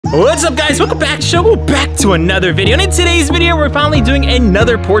What's up, guys? Welcome back to the show. We're back to another video, and in today's video we're finally doing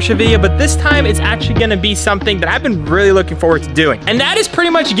another Porsche video, but this time it's actually going to be something that I've been really looking forward to doing, and that is pretty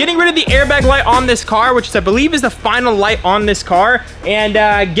much getting rid of the airbag light on this car, which I believe is the final light on this car, and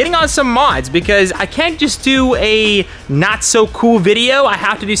getting on some mods, because I can't just do a not so cool video. I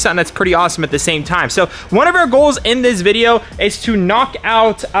have to do something that's pretty awesome at the same time. So one of our goals in this video is to knock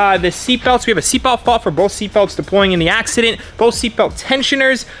out the seatbelts. We have a seatbelt fault for both seatbelts deploying in the accident, both seatbelt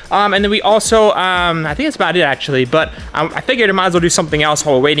tensioners. And then we also, I think that's about it actually, but I figured I might as well do something else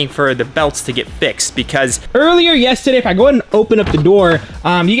while we're waiting for the belts to get fixed, because earlier yesterday, if I go ahead and open up the door,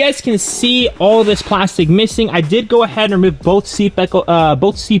 you guys can see all this plastic missing. I did go ahead and remove both seat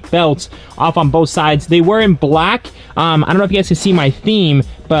belts off on both sides. They were in black. I don't know if you guys can see my theme,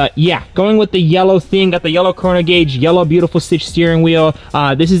 but yeah, going with the yellow theme, got the yellow chrono gauge, yellow beautiful stitch steering wheel.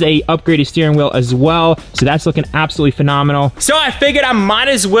 This is a upgraded steering wheel as well, so that's looking absolutely phenomenal. So I figured I might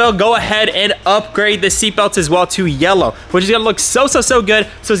as well go ahead and upgrade the seatbelts as well to yellow, which is gonna look so good.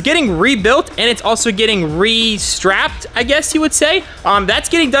 So it's getting rebuilt, and it's also getting re-strapped, I guess you would say. That's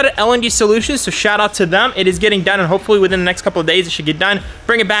getting done at LNG Solutions, so shout out to them. It is getting done, and hopefully within the next couple of days it should get done.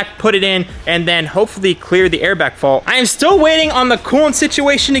 Bring it back, put it in, and then hopefully clear the airbag fault. I am still waiting on the coolant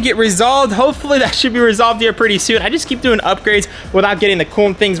situation to get resolved. Hopefully that should be resolved here pretty soon. I just keep doing upgrades without getting the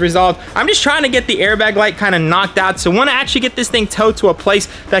coolant things resolved. I'm just trying to get the airbag light kind of knocked out, so when I actually get this thing towed to a place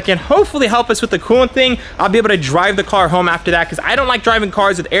that can hopefully help us with the coolant thing, I'll be able to drive the car home after that, because I don't like driving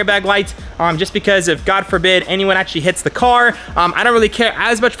cars with airbag lights, just because if God forbid anyone actually hits the car, I don't really care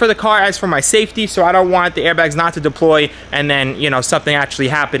as much for the car as for my safety, so I don't want the airbags not to deploy and then, you know, something actually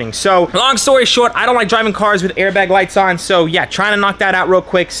happening. So long story short, I don't like driving cars with airbag lights on, so yeah, trying to knock that out real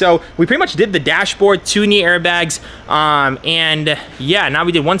quick. So we pretty much did the dashboard, 2 knee airbags, and yeah, now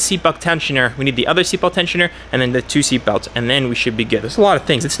we did 1 seatbelt tensioner. We need the other seatbelt tensioner, and then the 2 seatbelts, and then we should be good. There's a lot of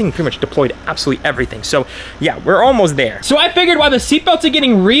things. This thing pretty much deployed absolutely everything. So yeah, we're almost there. So I figured while the seatbelts are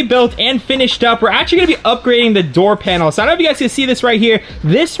getting rebuilt and finished up, we're actually gonna be upgrading the door panel. So I don't know if you guys can see this right here.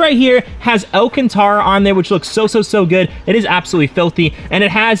 This right here has Alcantara on there, which looks so good. It is absolutely filthy, and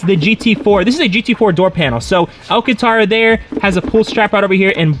it has the GT4. This is a GT4 door panel. So Alcantara there, has a pull strap right over here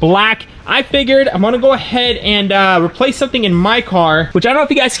in black. I figured I'm gonna go ahead and replace something in my car, which I don't know if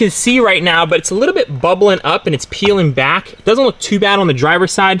you guys can see right now, but it's a little bit bubbling up and it's peeling back. It doesn't look too bad on the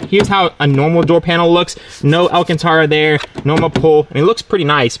driver's side. Here's how a normal door panel looks. No Alcantara there, normal pull, and it looks pretty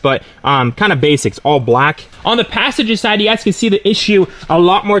nice, but kind of basics, all black. On the passenger side, you guys can see the issue a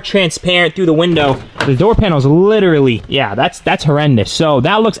lot more transparent through the window. The door panel is literally, yeah, that's horrendous. So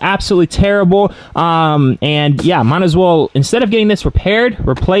that looks absolutely terrible. And yeah, might as well, instead of getting this repaired,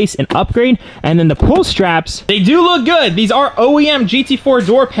 replace and upgrade. And then the pull straps, they do look good. These are OEM GT4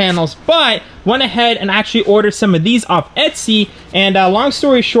 door panels, but went ahead and actually ordered some of these off Etsy. And long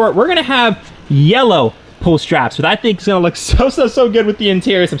story short, we're gonna have yellow pull straps, but I think it's gonna look so good with the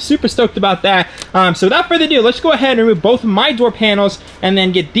interiors. I'm super stoked about that. So without further ado, let's go ahead and remove both of my door panels and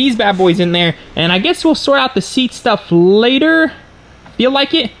then get these bad boys in there. And I guess we'll sort out the seat stuff later. I feel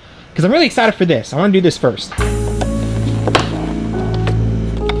like it, because I'm really excited for this. I want to do this first.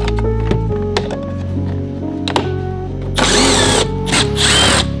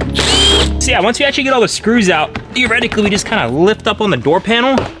 So yeah, once you actually get all the screws out, theoretically we just kind of lift up on the door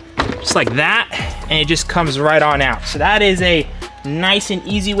panel, just like that, and it just comes right on out. So that is a nice and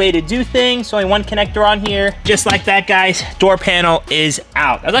easy way to do things. So only 1 connector on here, just like that, guys. Door panel is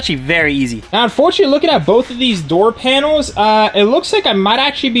out. That's actually very easy. Now, unfortunately, looking at both of these door panels, it looks like I might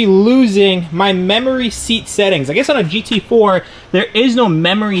actually be losing my memory seat settings. I guess on a GT4, there is no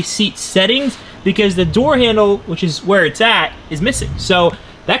memory seat settings because the door handle, which is where it's at, is missing. So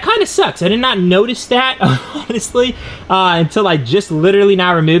that kind of sucks. I did not notice that, honestly, until I just literally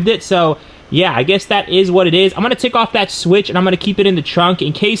now removed it. So yeah, I guess that is what it is. I'm gonna take off that switch and I'm gonna keep it in the trunk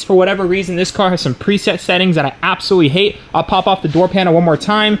in case for whatever reason this car has some preset settings that I absolutely hate. I'll pop off the door panel one more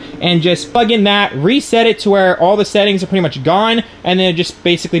time and just plug in that, reset it to where all the settings are pretty much gone, and then it just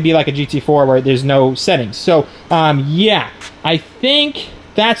basically be like a GT4 where there's no settings. So yeah, I think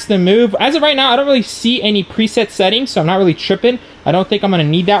that's the move. As of right now, I don't really see any preset settings, so I'm not really tripping. I don't think I'm gonna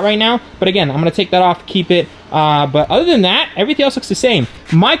need that right now. But again, I'm gonna take that off, keep it. But other than that, everything else looks the same.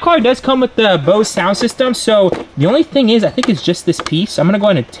 My car does come with the Bose sound system, so the only thing is, I think it's just this piece. So I'm gonna go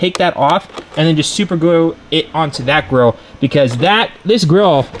ahead and take that off and then just super glue it onto that grill, because this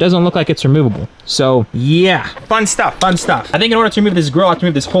grill doesn't look like it's removable. So yeah, fun stuff. I think in order to remove this grill, I have to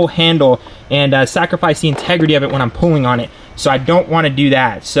remove this whole handle and sacrifice the integrity of it when I'm pulling on it. So I don't want to do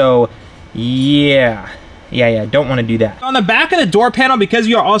that. So yeah, Yeah, don't want to do that. On the back of the door panel, because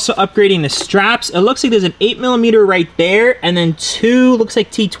we are also upgrading the straps, it looks like there's an 8mm right there, and then 2 looks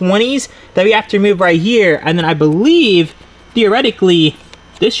like T20s that we have to remove right here, and then I believe, theoretically,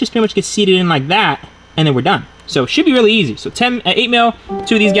 this just pretty much gets seated in like that, and then we're done. So it should be really easy. So 8mm,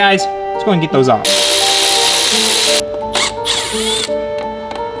 2 of these guys, let's go and get those off.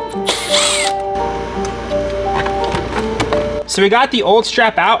 So we got the old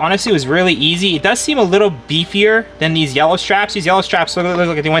strap out. Honestly, it was really easy. It does seem a little beefier than these yellow straps. These yellow straps look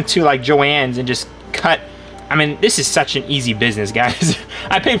like they went to like Joann's and just cut. I mean, this is such an easy business, guys.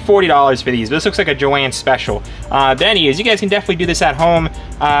 I paid $40 for these, but this looks like a Joann's special. But anyways, you guys can definitely do this at home.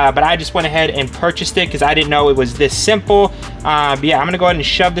 But I just went ahead and purchased it because I didn't know it was this simple. But yeah, I'm gonna go ahead and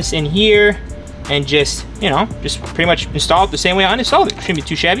shove this in here and just, you know, just pretty much install it the same way I uninstalled it. Shouldn't be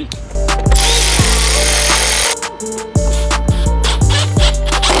too shabby.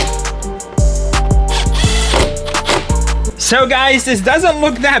 So guys, this doesn't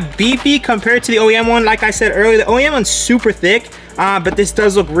look that beefy compared to the OEM one. Like I said earlier, the OEM one's super thick, but this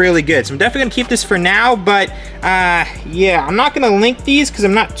does look really good. So I'm definitely gonna keep this for now, but yeah, I'm not gonna link these because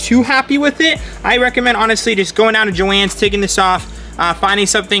I'm not too happy with it. I recommend honestly just going down to Joann's, taking this off, finding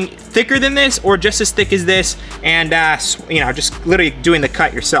something thicker than this or just as thick as this, and you know, just literally doing the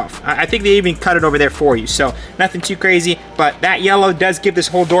cut yourself. I think they even cut it over there for you, so nothing too crazy. But that yellow does give this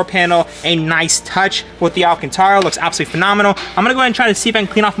whole door panel a nice touch with the Alcantara. Looks absolutely phenomenal. I'm gonna go ahead and try to see if I can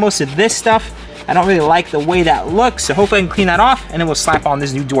clean off most of this stuff. I don't really like the way that looks, so hopefully I can clean that off, and then we'll slap on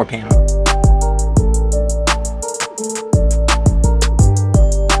this new door panel.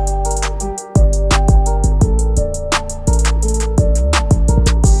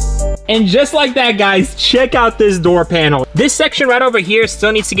 And just like that, guys, check out this door panel. This section right over here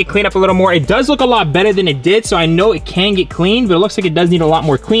still needs to get cleaned up a little more. It does look a lot better than it did, so I know it can get cleaned, but it looks like it does need a lot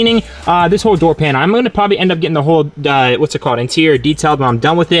more cleaning. This whole door panel, I'm gonna probably end up getting the whole, what's it called, interior detailed when I'm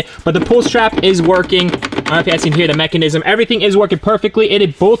done with it. But the pull strap is working. I don't know if you guys can hear the mechanism. Everything is working perfectly.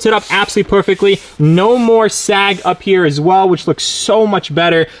 It bolted up absolutely perfectly. No more sag up here as well, which looks so much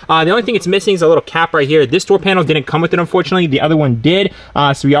better. The only thing it's missing is a little cap right here. This door panel didn't come with it, unfortunately. The other one did,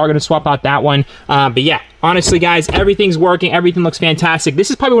 so we are gonna swap out that one. But yeah, honestly, guys, everything's working. Everything looks fantastic. This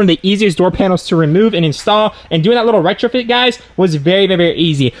is probably one of the easiest door panels to remove and install, and doing that little retrofit, guys, was very, very, very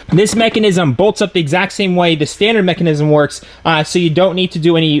easy. This mechanism bolts up the exact same way the standard mechanism works, so you don't need to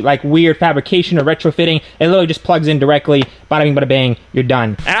do any like weird fabrication or retrofitting. It literally just plugs in directly, bada bing, bada bang, you're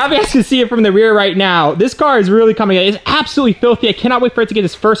done. And I don't know if you guys can see it from the rear right now. This car is really coming out. It's absolutely filthy. I cannot wait for it to get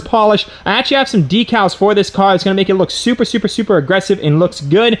its first polish. I actually have some decals for this car. It's gonna make it look super, super, super aggressive and looks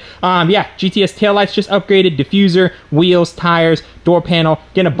good. Yeah, GTS taillights just upgraded, diffuser, wheels, tires, door panel,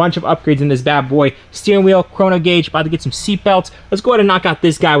 getting a bunch of upgrades in this bad boy. Steering wheel, chrono gauge, about to get some seat belts. Let's go ahead and knock out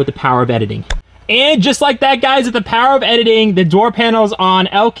this guy with the power of editing. And just like that, guys, with the power of editing, the door panels on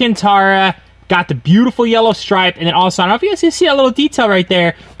Alcantara got the beautiful yellow stripe, and then also, I don't know if you guys can see that little detail right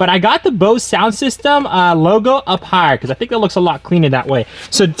there, but I got the Bose sound system logo up higher because I think that looks a lot cleaner that way.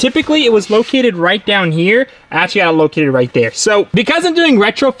 So typically it was located right down here. I actually got it located right there. So because I'm doing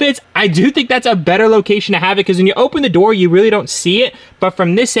retrofits, I do think that's a better location to have it, because when you open the door, you really don't see it, but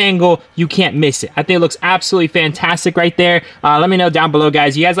from this angle, you can't miss it. I think it looks absolutely fantastic right there. Let me know down below,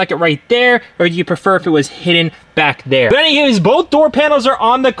 guys. You guys like it right there, or do you prefer if it was hidden back there? But anyways, both door panels are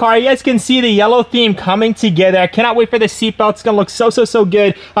on the car. You guys can see the yellow theme coming together. I cannot wait for the seatbelt. It's gonna look so, so, so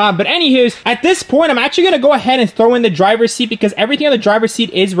good. But anyways, at this point, I'm actually gonna go ahead and throw in the driver's seat, because everything on the driver's seat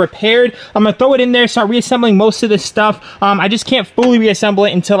is repaired. I'm gonna throw it in there, start reassembling most of this stuff. I just can't fully reassemble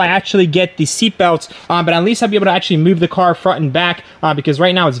it until I actually get the seatbelts, but at least I'll be able to actually move the car front and back, because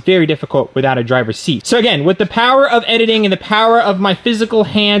right now it's very difficult without a driver's seat. So again, with the power of editing and the power of my physical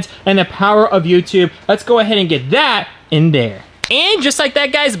hands and the power of YouTube, let's go ahead and get that in there. And just like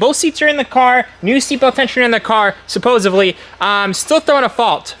that, guys, both seats are in the car. New seatbelt tensioner in the car, supposedly. Still throwing a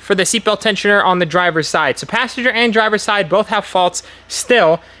fault for the seatbelt tensioner on the driver's side. So passenger and driver's side both have faults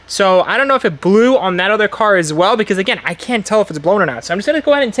still. So I don't know if it blew on that other car as well, because again, I can't tell if it's blown or not. So I'm just gonna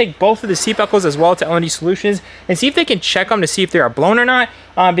go ahead and take both of the seat buckles as well to L&D Solutions and see if they can check them to see if they are blown or not,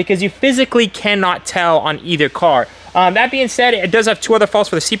 because you physically cannot tell on either car. That being said, it does have two other faults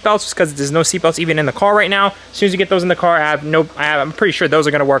for the seatbelts, because there's no seatbelts even in the car right now. As soon as you get those in the car, I'm pretty sure those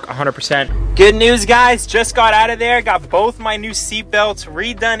are gonna work 100%. Good news, guys, just got out of there, got both my new seatbelts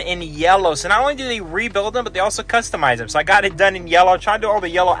redone in yellow. So not only do they rebuild them, but they also customize them. So I got it done in yellow, trying to do all the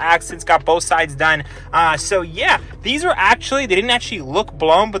yellow accents, got both sides done. So yeah, these are actually, they didn't actually look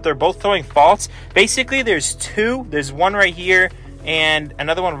blown, but they're both throwing faults. Basically, there's two. There's one right here, and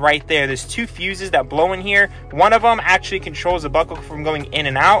another one right there. There's two fuses that blow in here. One of them actually controls the buckle from going in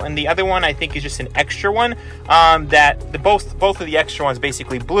and out, and the other one I think is just an extra one both of the extra ones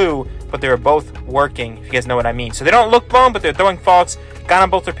basically blew, but they were both working, if you guys know what I mean. So they don't look blown, but they're throwing faults. Got them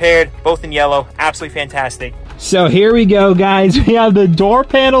both repaired, both in yellow. Absolutely fantastic. So here we go, guys. We have the door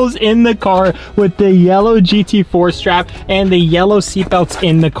panels in the car with the yellow GT4 strap and the yellow seatbelts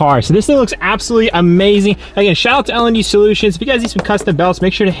in the car. So this thing looks absolutely amazing. Again, shout out to L&D Solutions. If you guys need some custom belts,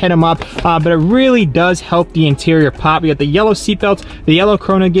 make sure to hit them up. But it really does help the interior pop. We got the yellow seatbelts, the yellow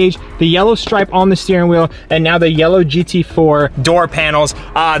chrono gauge, the yellow stripe on the steering wheel, and now the yellow GT4 door panels.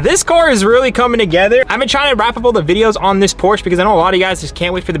 This car is really coming together. I've been trying to wrap up all the videos on this Porsche because I know a lot of you guys just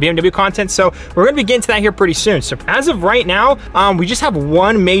can't wait for the BMW content. So we're going to be getting to that here pretty soon. So as of right now, we just have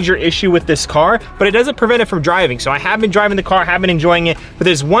one major issue with this car, but it doesn't prevent it from driving. So I have been driving the car, have been enjoying it, but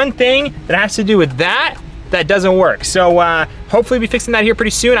there's one thing that has to do with that doesn't work. So hopefully we'll be fixing that here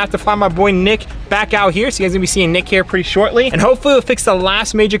pretty soon. I have to fly my boy Nick back out here, so you guys are gonna be seeing Nick here pretty shortly, and hopefully we'll fix the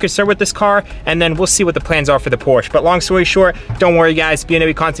last major concern with this car, and then we'll see what the plans are for the Porsche. But long story short, don't worry guys,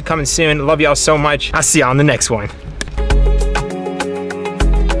 BMW content coming soon. Love y'all so much. I'll see y'all on the next one.